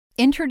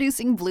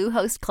Introducing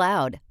Bluehost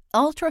Cloud,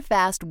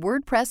 ultra-fast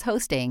WordPress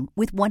hosting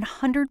with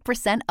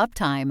 100%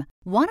 uptime.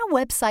 Want a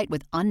website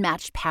with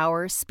unmatched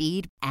power,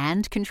 speed,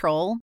 and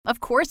control? Of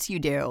course you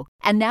do.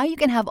 And now you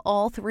can have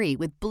all three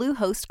with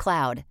Bluehost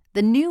Cloud,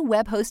 the new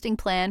web hosting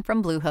plan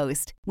from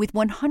Bluehost. With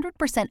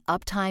 100%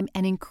 uptime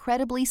and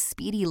incredibly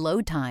speedy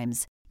load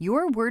times,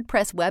 your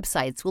WordPress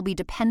websites will be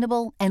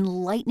dependable and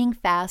lightning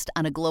fast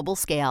on a global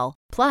scale.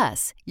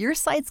 Plus, your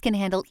sites can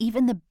handle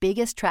even the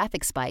biggest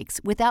traffic spikes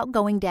without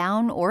going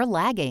down or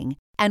lagging.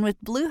 And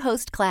with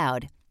Bluehost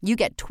Cloud, you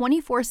get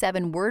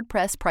 24/7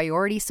 WordPress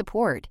priority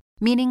support,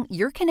 meaning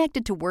you're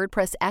connected to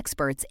WordPress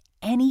experts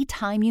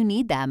anytime you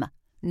need them.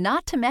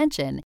 Not to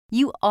mention,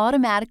 you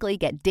automatically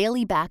get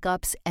daily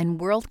backups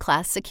and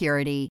world-class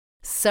security.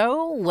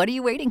 So, what are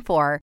you waiting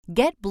for?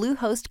 Get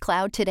Bluehost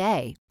Cloud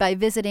today by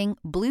visiting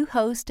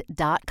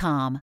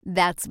Bluehost.com.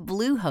 That's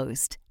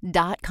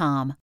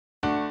Bluehost.com.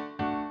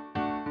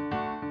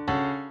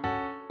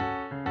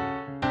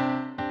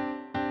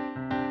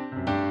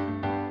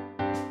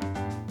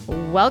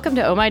 Welcome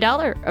to Oh My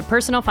Dollar, a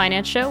personal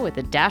finance show with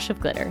a dash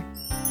of glitter.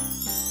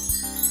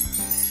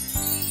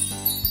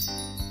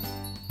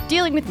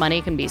 Dealing with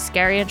money can be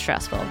scary and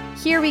stressful.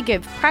 Here we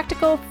give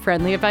practical,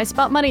 friendly advice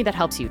about money that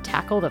helps you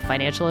tackle the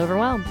financial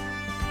overwhelm.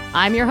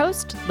 I'm your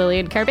host,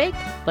 Lillian Carbake.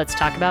 Let's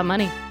talk about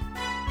money.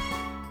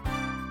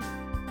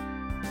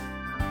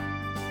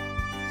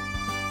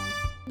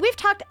 We've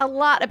talked a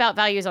lot about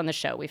values on the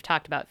show. We've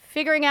talked about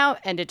figuring out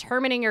and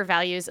determining your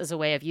values as a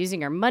way of using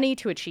your money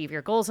to achieve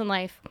your goals in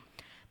life.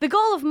 The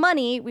goal of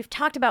money, we've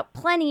talked about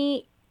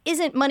plenty,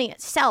 isn't money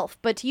itself,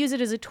 but to use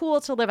it as a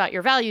tool to live out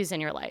your values in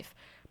your life.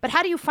 But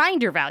how do you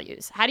find your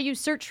values? How do you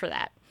search for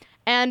that?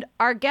 And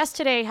our guests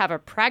today have a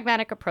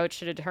pragmatic approach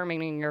to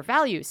determining your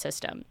value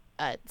system,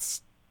 a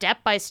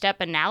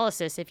step-by-step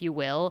analysis, if you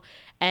will,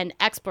 and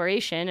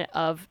exploration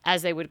of,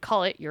 as they would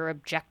call it, your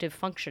objective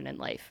function in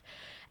life.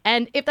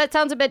 And if that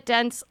sounds a bit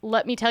dense,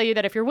 let me tell you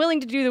that if you're willing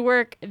to do the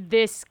work,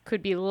 this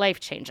could be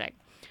life-changing,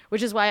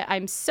 which is why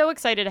I'm so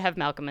excited to have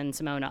Malcolm and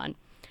Simone on.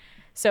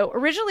 So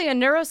originally a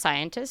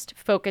neuroscientist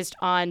focused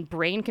on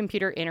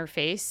brain-computer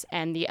interface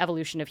and the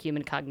evolution of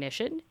human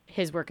cognition.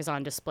 His work is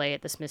on display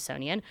at the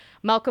Smithsonian.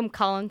 Malcolm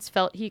Collins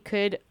felt he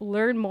could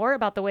learn more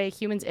about the way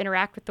humans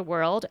interact with the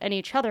world and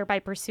each other by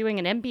pursuing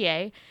an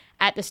MBA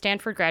at the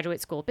Stanford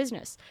Graduate School of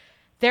Business.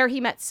 There he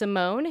met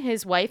Simone,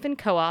 his wife and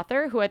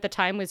co-author, who at the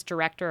time was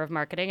director of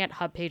marketing at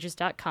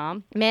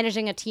hubpages.com,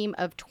 managing a team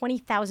of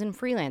 20,000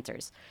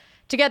 freelancers.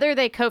 Together,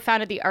 they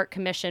co-founded the art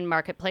commission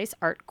marketplace,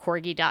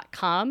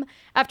 artcorgi.com,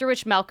 after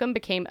which Malcolm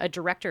became a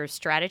director of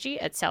strategy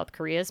at South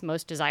Korea's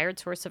most desired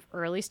source of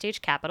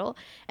early-stage capital,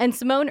 and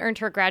Simone earned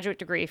her graduate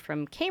degree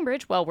from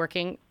Cambridge while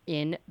working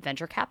in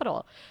venture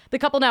capital. The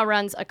couple now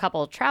runs a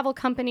couple travel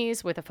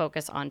companies with a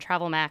focus on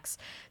TravelMax,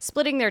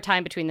 splitting their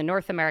time between the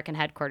North American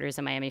headquarters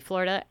in Miami,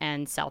 Florida,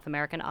 and South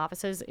American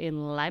offices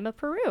in Lima,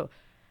 Peru.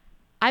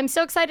 I'm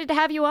so excited to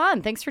have you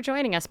on. Thanks for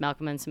joining us,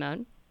 Malcolm and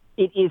Simone.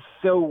 It is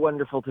so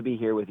wonderful to be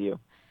here with you.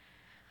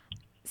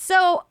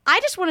 So I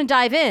just want to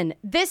dive in.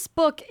 This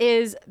book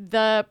is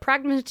The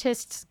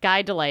Pragmatist's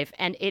Guide to Life,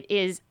 and it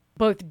is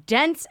both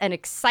dense and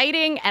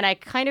exciting, and I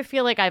kind of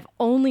feel like I've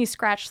only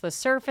scratched the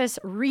surface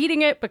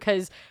reading it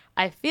because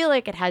I feel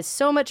like it has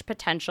so much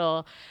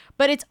potential.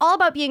 But it's all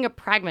about being a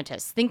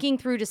pragmatist, thinking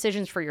through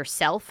decisions for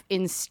yourself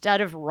instead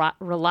of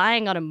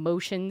relying on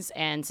emotions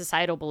and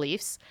societal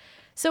beliefs.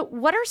 So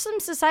what are some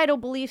societal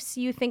beliefs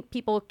you think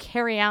people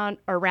carry on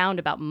around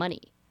about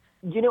money?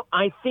 You know,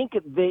 I think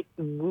that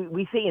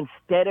we say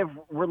instead of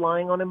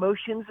relying on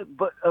emotions,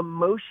 but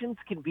emotions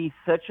can be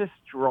such a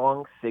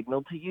strong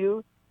signal to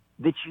you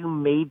that you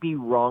may be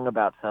wrong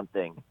about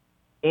something.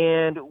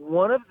 And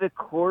one of the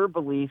core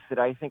beliefs that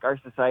I think our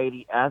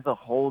society as a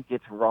whole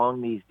gets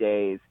wrong these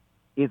days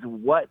is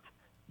what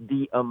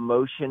the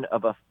emotion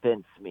of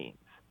offense means.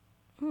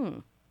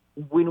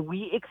 When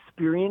we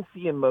experience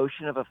the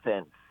emotion of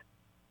offense,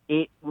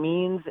 it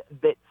means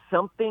that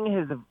something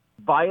has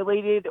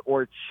violated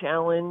or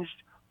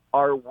challenged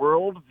our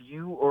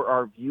worldview or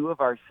our view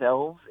of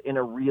ourselves in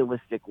a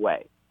realistic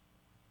way.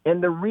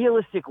 And the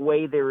realistic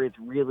way there is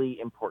really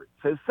important.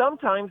 So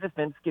sometimes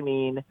offense can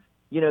mean,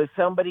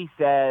 somebody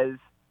says,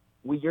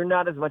 well, you're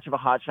not as much of a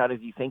hotshot as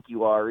you think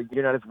you are.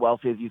 You're not as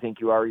wealthy as you think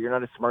you are. You're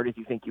not as smart as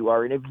you think you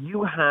are. And if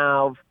you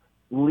have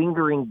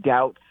lingering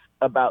doubts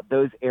about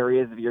those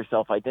areas of your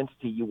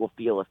self-identity, you will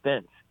feel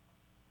offense.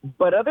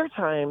 But other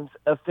times,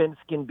 offense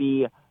can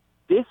be,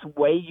 this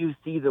way you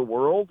see the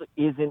world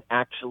isn't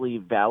actually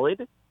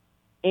valid.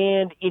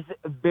 And it's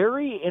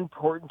very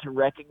important to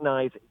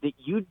recognize that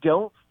you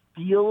don't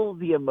feel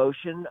the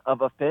emotion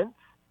of offense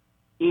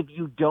if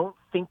you don't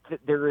think that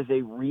there is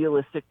a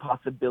realistic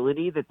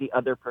possibility that the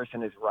other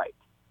person is right.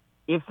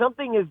 If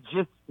something is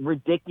just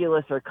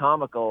ridiculous or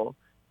comical,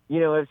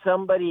 if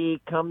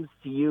somebody comes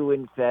to you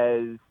and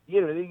says,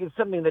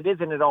 something that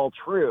isn't at all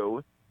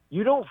true,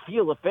 you don't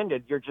feel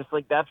offended. You're just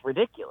like, that's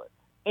ridiculous.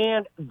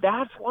 And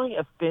that's why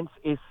offense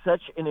is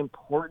such an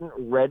important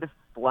red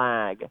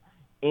flag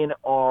in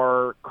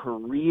our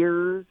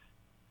careers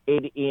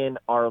and in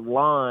our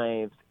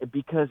lives,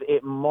 because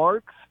it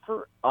marks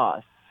for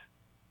us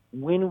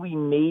when we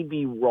may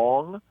be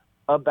wrong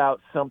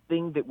about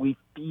something that we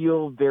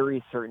feel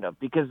very certain of.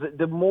 Because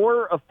the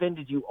more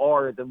offended you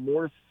are, the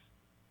more,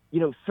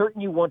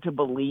 certain you want to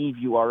believe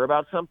you are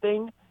about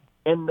something,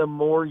 and the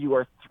more you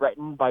are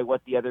threatened by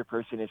what the other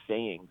person is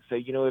saying. So,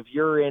 if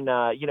you're in,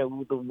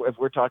 if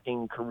we're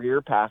talking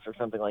career paths or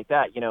something like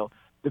that,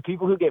 the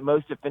people who get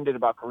most offended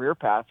about career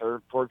paths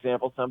are, for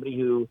example, somebody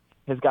who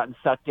has gotten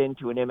sucked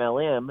into an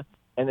MLM,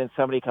 and then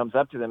somebody comes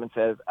up to them and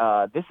says,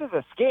 this is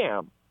a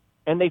scam.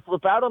 And they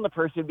flip out on the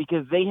person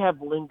because they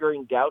have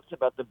lingering doubts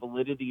about the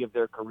validity of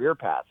their career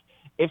path.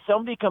 If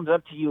somebody comes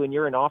up to you and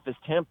you're an office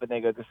temp and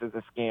they go, this is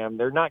a scam,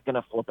 they're not going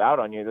to flip out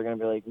on you. They're going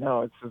to be like,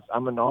 no,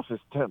 I'm an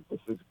office temp. This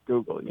is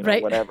Google,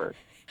 right. Whatever.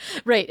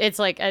 Right. It's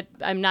like,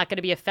 I'm not going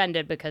to be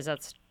offended because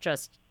that's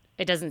just,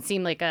 it doesn't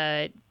seem like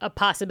a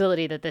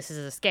possibility that this is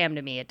a scam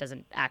to me. It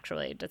doesn't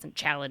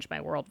challenge my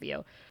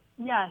worldview.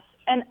 Yes.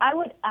 And I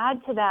would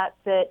add to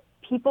that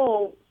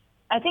people,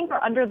 I think,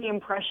 are under the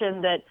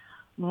impression that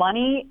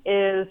money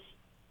is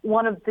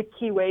one of the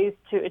key ways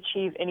to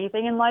achieve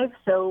anything in life.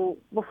 So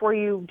before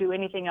you do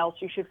anything else,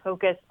 you should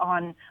focus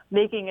on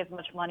making as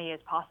much money as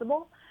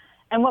possible.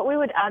 And what we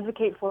would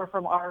advocate for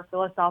from our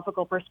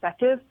philosophical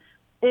perspective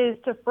is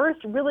to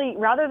first really,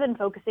 rather than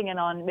focusing in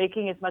on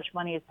making as much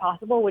money as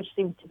possible, which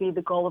seems to be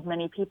the goal of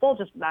many people,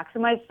 just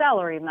maximize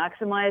salary,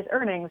 maximize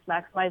earnings,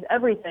 maximize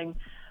everything,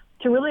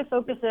 to really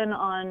focus in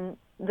on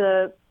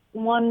the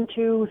 1,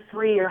 2,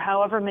 3, or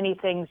however many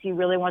things you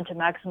really want to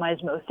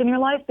maximize most in your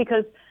life.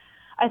 Because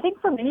I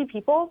think for many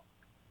people,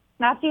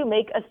 after you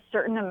make a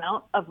certain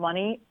amount of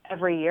money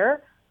every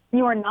year,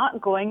 you are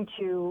not going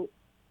to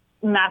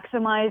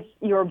maximize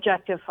your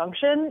objective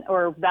function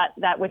or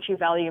that which you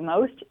value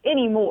most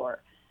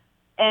anymore.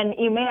 And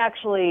you may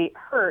actually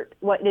hurt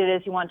what it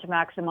is you want to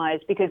maximize,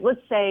 because let's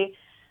say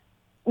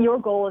your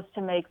goal is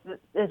to make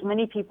as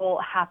many people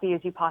happy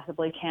as you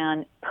possibly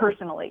can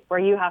personally, where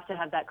you have to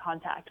have that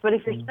contact. But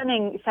if you're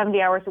spending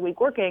 70 hours a week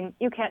working,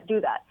 you can't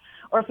do that.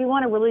 Or if you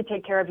want to really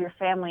take care of your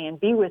family and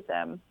be with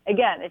them,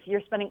 again, if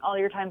you're spending all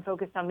your time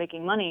focused on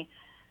making money,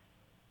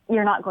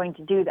 you're not going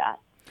to do that.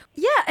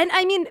 Yeah, and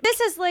I mean,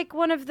 this is like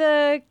one of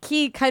the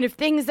key kind of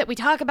things that we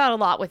talk about a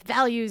lot with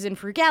values and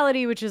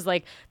frugality, which is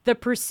like the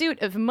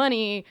pursuit of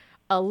money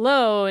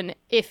alone.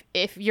 If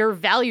your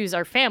values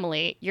are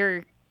family,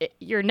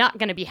 you're not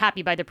going to be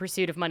happy by the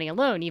pursuit of money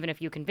alone, even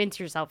if you convince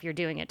yourself you're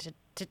doing it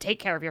to take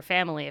care of your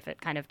family, if it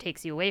kind of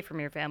takes you away from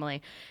your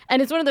family.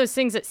 And it's one of those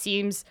things that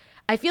seems,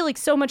 I feel like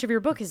so much of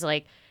your book is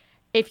like,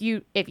 if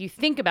you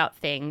think about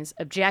things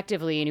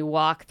objectively and you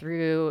walk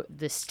through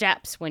the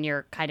steps when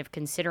you're kind of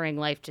considering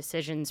life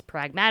decisions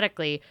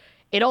pragmatically,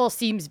 it all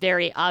seems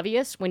very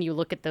obvious when you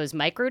look at those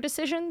micro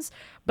decisions,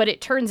 but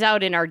it turns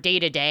out in our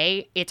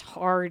day-to-day, it's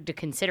hard to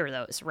consider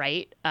those,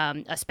 right?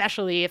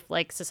 Especially if,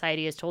 like,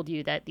 society has told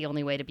you that the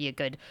only way to be a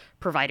good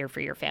provider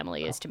for your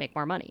family is to make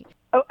more money.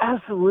 Oh,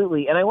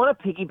 absolutely. And I want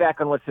to piggyback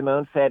on what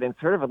Simone said and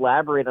sort of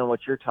elaborate on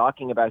what you're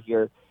talking about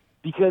here,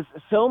 because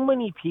so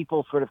many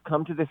people sort of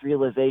come to this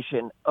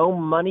realization, oh,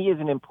 money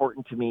isn't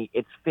important to me.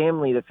 It's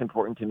family that's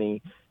important to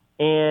me.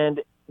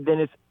 And then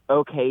it's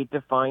okay,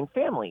 define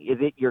family. Is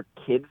it your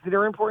kids that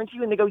are important to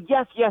you? And they go,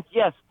 yes, yes,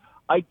 yes.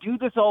 I do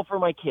this all for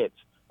my kids.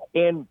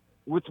 And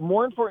what's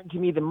more important to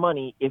me than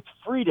money is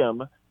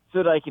freedom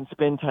so that I can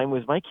spend time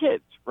with my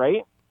kids,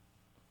 right?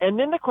 And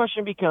then the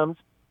question becomes,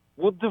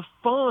 well,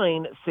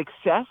 define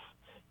success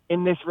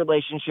in this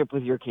relationship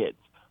with your kids.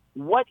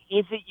 What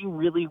is it you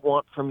really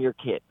want from your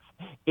kids?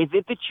 Is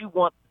it that you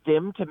want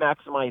them to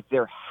maximize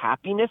their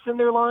happiness in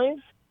their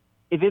lives?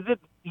 Is it that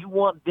you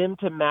want them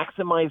to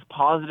maximize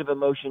positive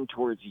emotion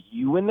towards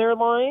you in their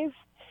lives?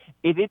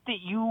 Is it that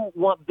you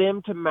want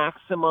them to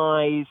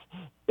maximize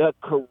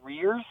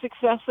career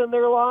success in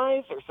their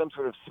lives or some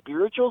sort of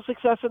spiritual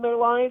success in their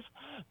lives?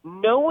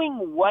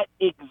 Knowing what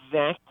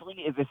exactly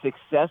is a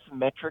success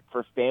metric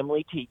for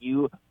family to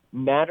you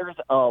matters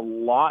a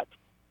lot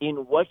in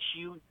what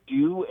you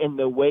do and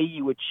the way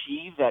you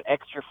achieve that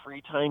extra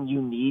free time you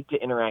need to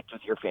interact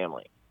with your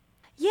family.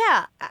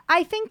 Yeah,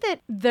 I think that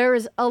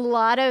there's a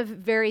lot of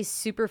very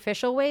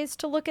superficial ways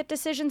to look at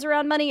decisions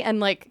around money, and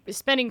like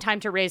spending time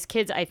to raise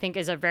kids, I think,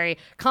 is a very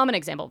common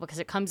example because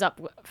it comes up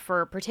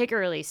for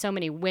particularly so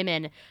many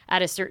women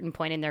at a certain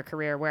point in their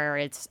career where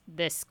it's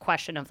this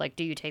question of like,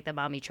 do you take the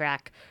mommy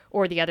track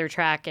or the other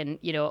track? And,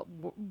 you know,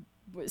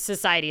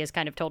 society has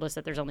kind of told us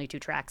that there's only two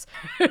tracks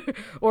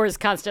or is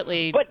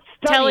constantly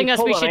telling us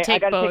we should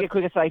take both. I got to take a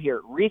quick aside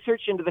here.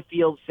 Research into the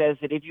field says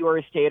that if you are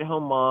a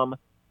stay-at-home mom,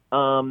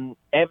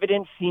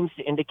 evidence seems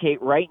to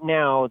indicate right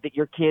now that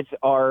your kids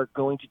are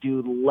going to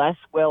do less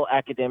well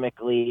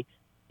academically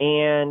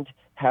and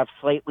have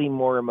slightly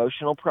more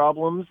emotional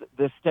problems.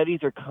 The studies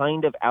are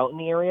kind of out in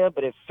the area,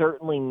 but it's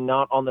certainly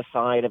not on the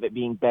side of it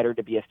being better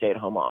to be a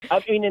stay-at-home mom.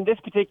 I mean, in this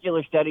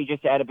particular study,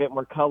 just to add a bit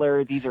more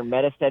color, these are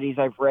meta-studies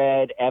I've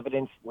read.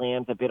 Evidence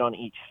lands a bit on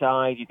each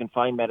side. You can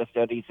find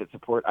meta-studies that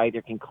support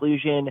either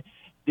conclusion.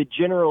 The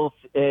general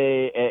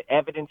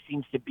evidence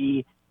seems to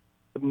be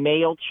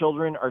Male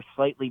children are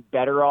slightly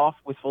better off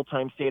with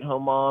full-time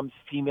stay-at-home moms.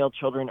 Female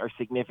children are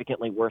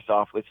significantly worse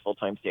off with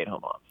full-time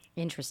stay-at-home moms.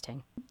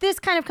 Interesting. This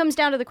kind of comes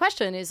down to the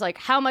question is like,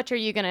 how much are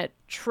you going to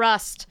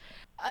trust?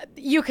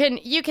 You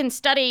can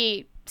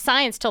study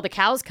science till the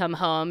cows come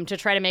home to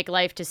try to make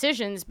life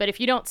decisions, but if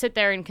you don't sit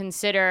there and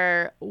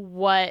consider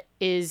what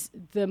is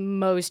the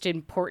most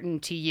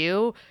important to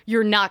you,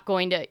 you're not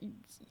going to.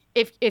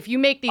 If you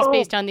make these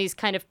based on these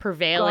kind of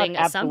prevailing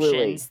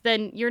assumptions,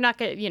 then you're not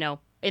going to,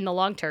 in the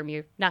long term,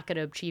 you're not going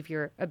to achieve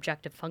your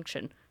objective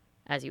function,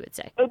 as you would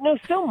say. No,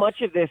 so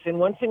much of this, and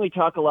one thing we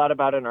talk a lot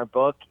about in our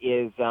book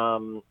is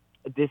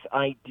this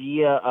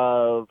idea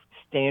of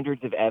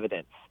standards of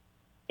evidence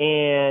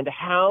and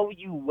how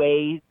you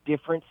weigh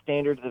different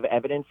standards of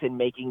evidence in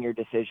making your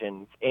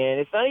decisions. And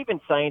it's not even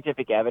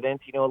scientific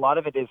evidence. A lot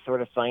of it is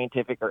sort of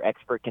scientific or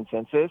expert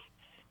consensus.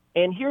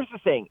 And here's the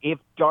thing. If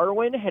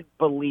Darwin had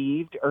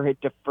believed or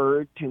had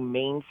deferred to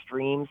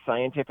mainstream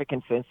scientific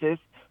consensus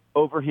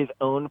over his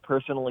own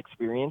personal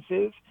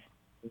experiences,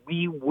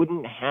 we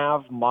wouldn't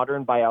have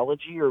modern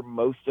biology or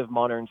most of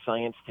modern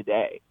science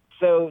today.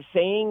 So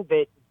saying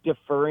that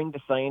deferring to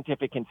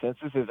scientific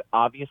consensus is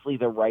obviously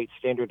the right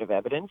standard of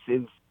evidence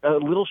is a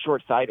little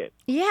short-sighted.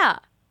 Yeah.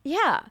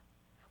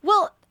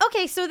 Well,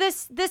 okay, so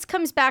this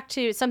comes back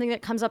to something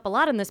that comes up a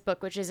lot in this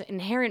book, which is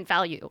inherent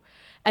value.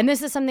 And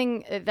this is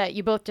something that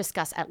you both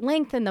discuss at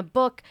length in the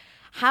book.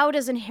 How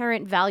does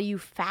inherent value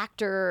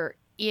factor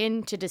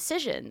into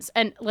decisions?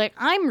 And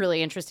I'm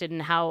really interested in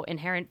how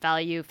inherent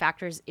value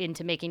factors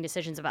into making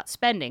decisions about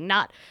spending,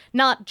 not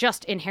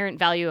just inherent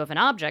value of an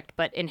object,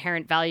 but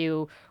inherent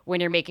value when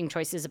you're making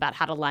choices about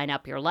how to line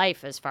up your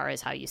life as far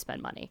as how you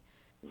spend money.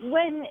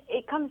 When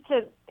it comes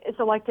to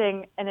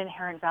selecting an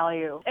inherent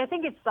value, I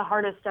think it's the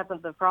hardest step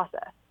of the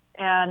process.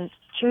 And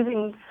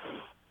choosing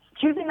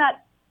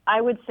that,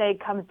 I would say,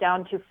 comes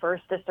down to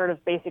first the sort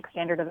of basic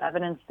standard of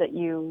evidence that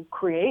you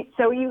create.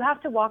 So you have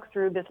to walk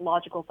through this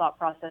logical thought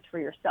process for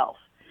yourself.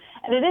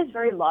 And it is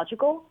very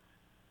logical,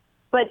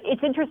 but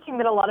it's interesting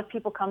that a lot of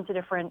people come to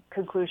different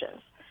conclusions.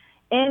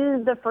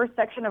 In the first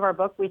section of our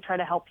book, we try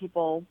to help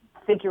people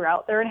figure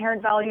out their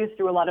inherent values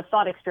through a lot of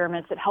thought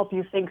experiments that help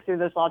you think through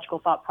those logical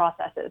thought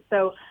processes.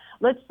 So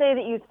let's say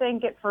that you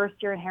think at first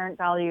your inherent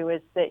value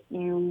is that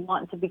you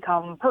want to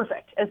become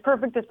perfect as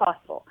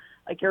possible,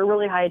 like you're a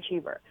really high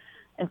achiever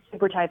and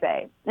super type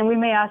A. And we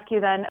may ask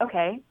you then,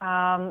 okay,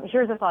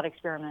 here's a thought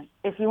experiment.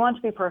 If you want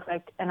to be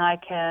perfect and I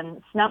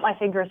can snap my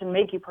fingers and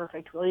make you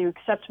perfect, will you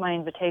accept my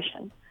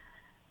invitation?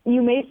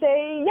 You may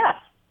say yes,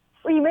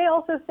 or you may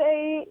also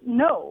say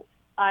no.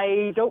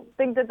 I don't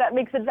think that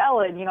makes it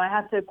valid. I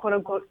have to, quote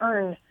unquote,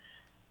 earn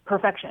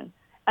perfection.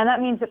 And that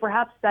means that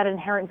perhaps that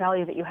inherent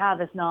value that you have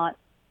is not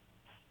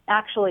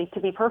actually to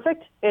be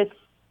perfect. It's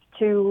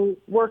to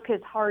work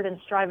as hard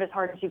and strive as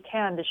hard as you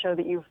can to show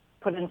that you've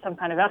put in some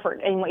kind of effort.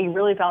 And what you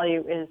really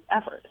value is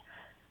effort.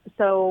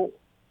 So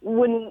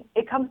when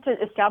it comes to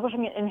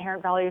establishing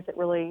inherent values that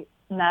really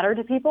matter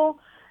to people,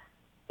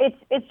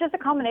 it's just a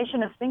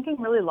combination of thinking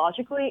really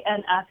logically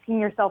and asking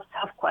yourself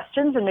tough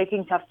questions and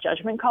making tough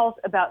judgment calls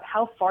about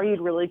how far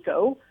you'd really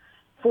go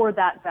for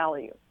that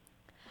value.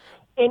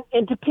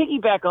 And to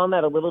piggyback on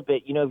that a little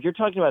bit, if you're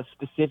talking about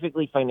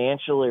specifically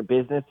financial or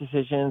business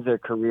decisions or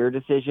career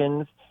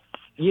decisions,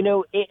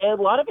 a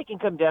lot of it can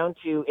come down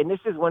to, and this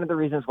is one of the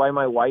reasons why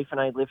my wife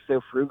and I live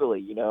so frugally.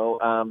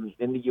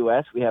 In the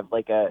U.S., we have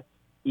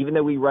even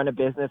though we run a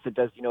business that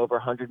does, over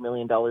 $100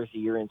 million a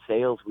year in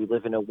sales, we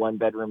live in a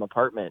one-bedroom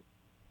apartment.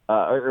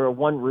 Or a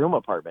one-room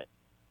apartment.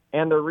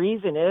 And the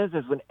reason is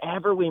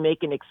whenever we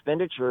make an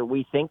expenditure,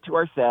 we think to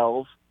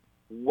ourselves,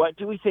 what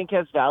do we think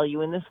has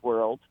value in this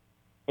world?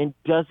 And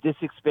does this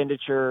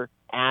expenditure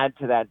add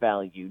to that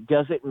value?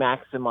 Does it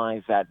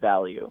maximize that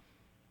value?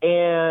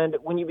 And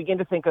when you begin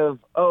to think of,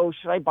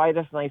 should I buy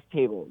this nice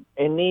table?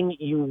 And then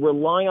you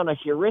rely on a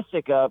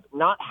heuristic of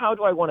not how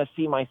do I want to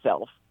see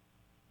myself,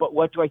 but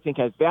what do I think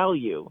has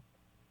value?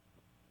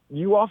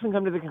 You often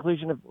come to the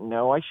conclusion of,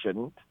 no, I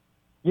shouldn't.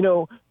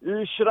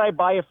 Should I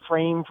buy a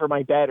frame for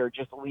my bed or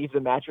just leave the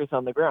mattress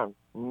on the ground?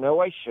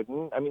 No, I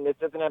shouldn't. I mean, it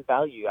doesn't have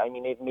value. I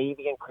mean, it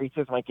maybe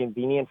increases my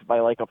convenience by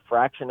a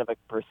fraction of a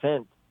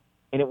percent,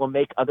 and it will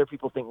make other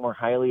people think more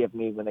highly of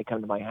me when they come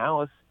to my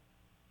house,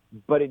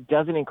 but it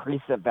doesn't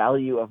increase the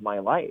value of my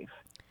life.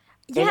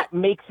 Yeah. And it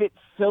makes it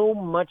so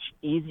much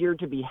easier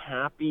to be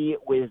happy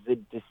with the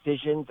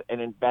decisions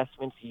and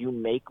investments you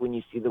make when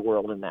you see the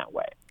world in that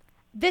way.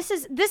 This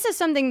is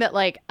something that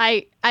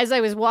as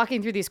I was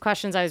walking through these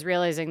questions, I was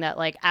realizing that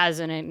as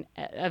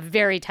a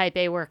very type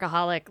A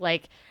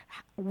workaholic,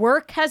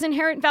 work has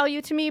inherent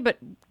value to me, but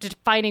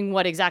defining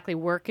what exactly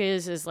work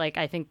is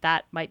I think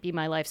that might be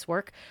my life's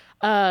work.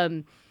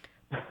 But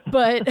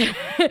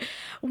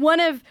one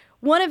of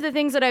the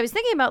things that I was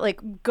thinking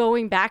about,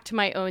 going back to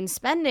my own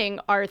spending,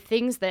 are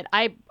things that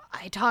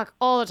I talk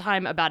all the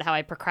time about how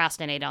I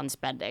procrastinate on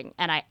spending,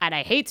 and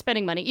I hate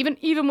spending money,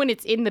 even when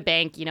it's in the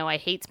bank. I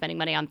hate spending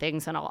money on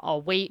things, and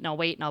I'll wait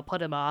and I'll put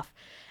them off.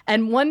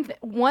 And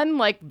one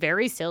like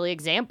very silly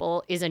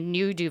example is a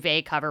new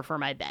duvet cover for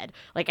my bed.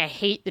 Like, I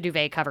hate the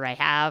duvet cover I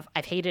have.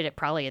 I've hated it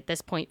probably at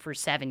this point for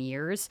 7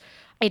 years.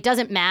 It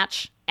doesn't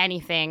match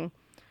anything,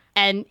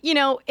 and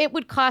it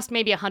would cost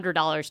maybe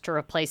 $100 to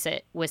replace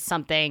it with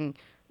something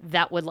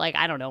that would, like,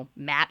 I don't know,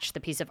 match the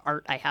piece of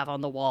art I have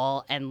on the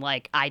wall, and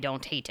like, I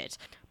don't hate it.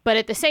 But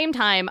at the same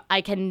time,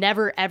 I can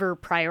never, ever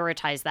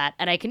prioritize that.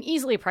 And I can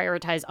easily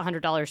prioritize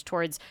 $100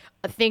 towards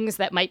things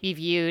that might be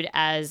viewed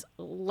as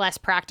less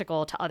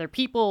practical to other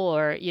people,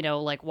 or,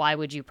 like, why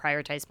would you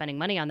prioritize spending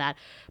money on that?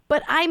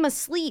 But I'm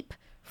asleep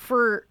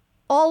for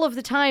all of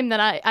the time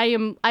that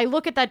I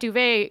look at that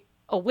duvet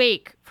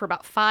awake for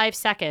about 5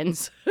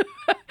 seconds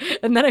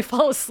and then I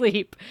fall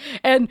asleep.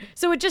 And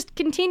so it just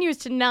continues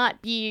to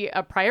not be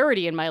a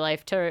priority in my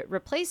life to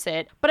replace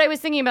it. But I was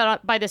thinking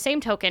about, by the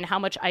same token, how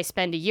much I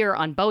spend a year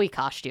on Bowie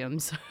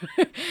costumes.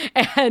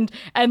 and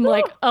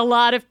like, a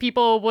lot of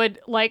people would,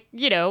 like,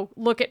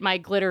 look at my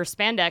glitter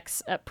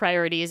spandex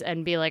priorities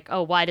and be like,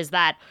 oh, why is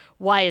that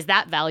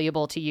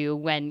valuable to you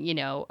when,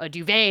 a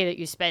duvet that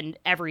you spend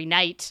every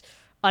night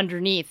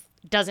underneath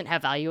doesn't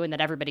have value, and that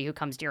everybody who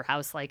comes to your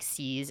house like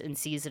sees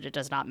that it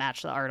does not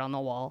match the art on the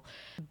wall.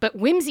 But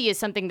whimsy is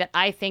something that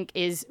I think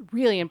is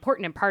really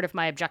important and part of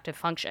my objective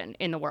function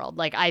in the world.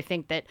 Like, I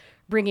think that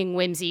bringing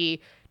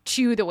whimsy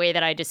to the way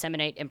that I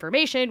disseminate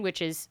information,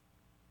 which is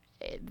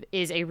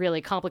a really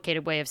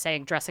complicated way of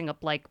saying dressing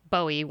up like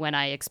Bowie when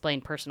I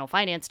explain personal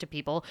finance to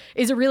people,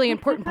 is a really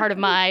important part of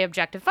my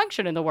objective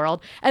function in the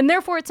world. And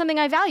therefore it's something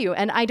I value,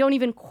 and I don't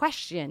even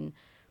question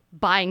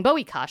buying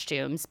Bowie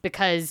costumes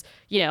because,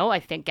 I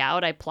think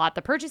out, I plot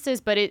the purchases,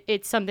 but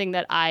it's something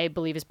that I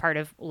believe is part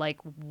of, like,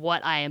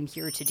 what I am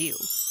here to do.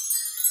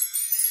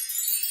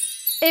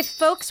 If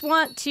folks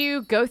want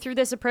to go through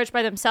this approach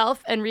by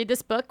themselves and read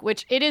this book,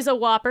 which it is a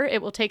whopper,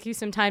 it will take you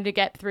some time to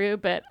get through,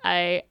 but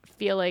I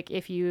feel like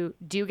if you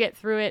do get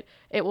through it,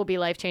 it will be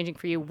life-changing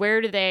for you.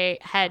 Where do they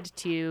head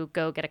to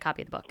go get a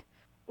copy of the book?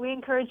 We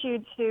encourage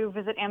you to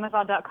visit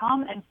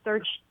Amazon.com and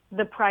search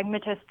The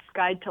Pragmatist's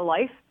Guide to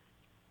Life.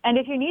 And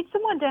if you need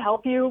someone to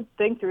help you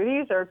think through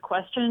these or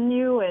question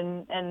you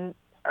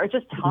or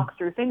just talk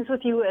through things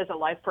with you as a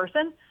life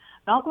person,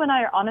 Malcolm and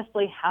I are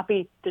honestly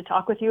happy to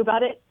talk with you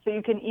about it. So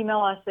you can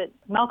email us at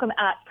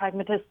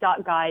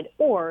malcolm@pragmatist.guide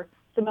or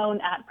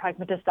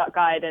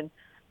simone@pragmatist.guide, and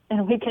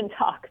we can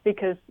talk,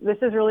 because this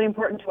is really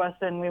important to us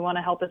and we want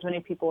to help as many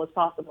people as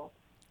possible.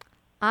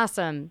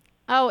 Awesome.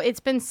 Oh,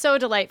 it's been so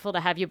delightful to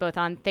have you both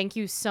on. Thank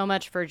you so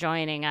much for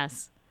joining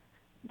us.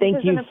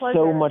 Thank you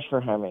so much for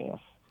having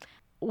us.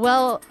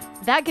 Well,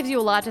 that gives you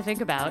a lot to think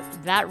about.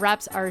 That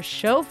wraps our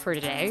show for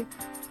today.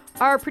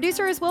 Our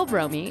producer is Will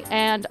Bromey,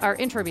 and our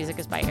intro music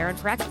is by Aaron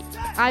Paracchi.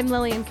 I'm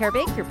Lillian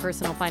Karabake, your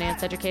personal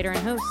finance educator and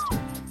host.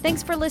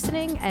 Thanks for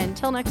listening, and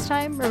until next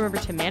time, remember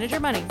to manage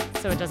your money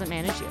so it doesn't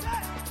manage you.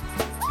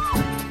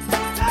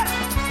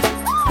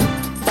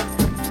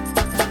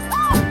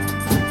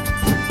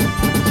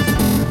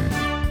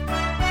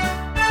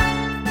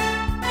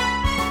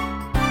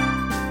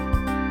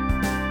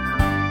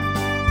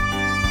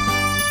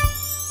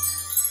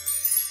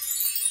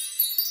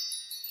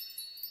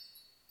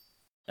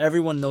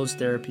 Everyone knows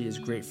therapy is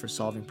great for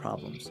solving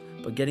problems,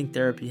 but getting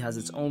therapy has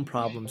its own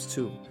problems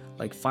too,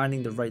 like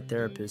finding the right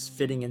therapist,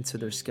 fitting into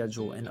their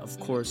schedule, and of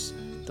course,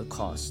 the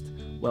cost.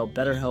 Well,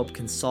 BetterHelp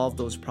can solve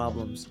those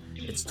problems.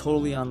 It's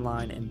totally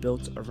online and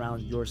built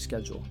around your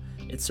schedule.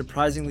 It's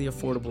surprisingly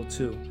affordable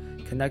too.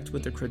 Connect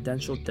with a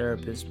credentialed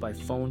therapist by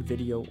phone,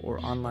 video, or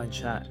online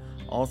chat,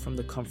 all from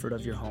the comfort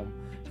of your home.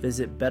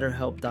 Visit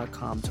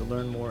BetterHelp.com to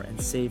learn more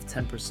and save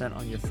 10%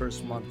 on your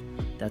first month.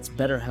 That's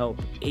BetterHelp,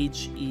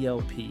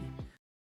 H-E-L-P.